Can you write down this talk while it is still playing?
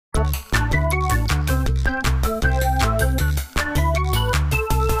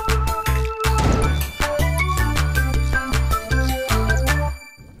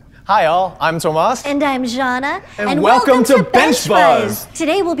Hi all, I'm Tomas. And I'm Janna. And welcome to Bench Buzz.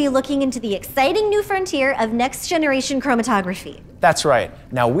 Today we'll be looking into the exciting new frontier of next generation chromatography. That's right.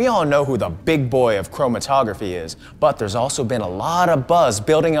 Now we all know who the big boy of chromatography is, but there's also been a lot of buzz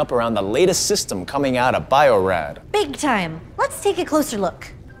building up around the latest system coming out of Bio-Rad. Big time. Let's take a closer look.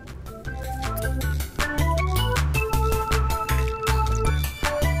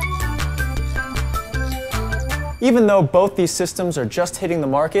 Even though both these systems are just hitting the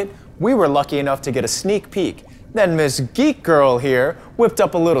market, we were lucky enough to get a sneak peek. Then Miss Geek Girl here whipped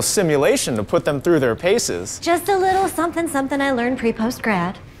up a little simulation to put them through their paces. Just a little something I learned pre-post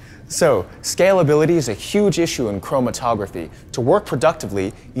grad. So, scalability is a huge issue in chromatography. To work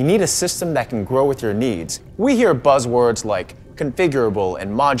productively, you need a system that can grow with your needs. We hear buzzwords like configurable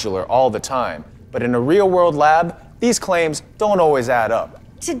and modular all the time, but in a real-world lab, these claims don't always add up.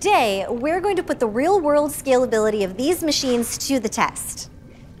 Today, we're going to put the real-world scalability of these machines to the test.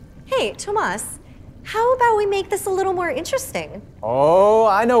 Hey, Tomas, how about we make this a little more interesting? Oh,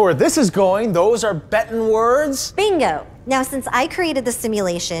 I know where this is going. Those are betting words. Bingo! Now, since I created the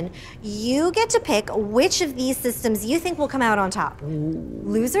simulation, you get to pick which of these systems you think will come out on top.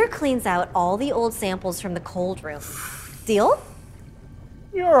 Loser cleans out all the old samples from the cold room. Deal?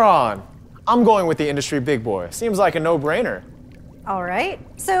 You're on. I'm going with the industry big boy. Seems like a no-brainer. All right,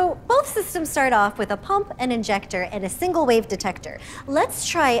 so both systems start off with a pump, an injector, and a single wave detector. Let's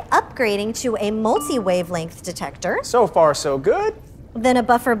try upgrading to a multi-wavelength detector. So far, so good. Then a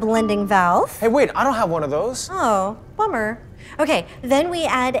buffer blending valve. Hey, wait, I don't have one of those. Oh, bummer. Okay, then we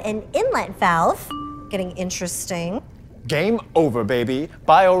add an inlet valve. Getting interesting. Game over, baby.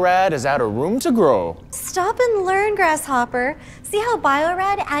 Bio-Rad is out of room to grow. Stop and learn, Grasshopper. See how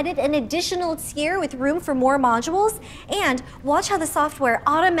Bio-Rad added an additional tier with room for more modules? And watch how the software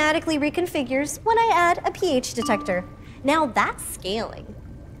automatically reconfigures when I add a pH detector. Now that's scaling.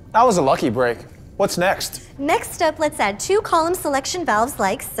 That was a lucky break. What's next? Next up, let's add 2 column selection valves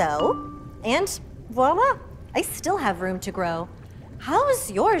like so. And voila, I still have room to grow. How's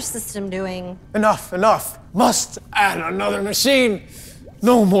your system doing? Enough, enough. Must add another machine.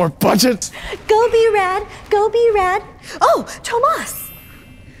 No more budget. Go be rad, go be rad. Oh, Tomas!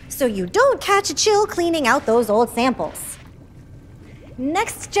 So you don't catch a chill cleaning out those old samples.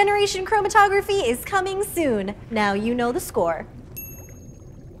 Next generation chromatography is coming soon. Now you know the score.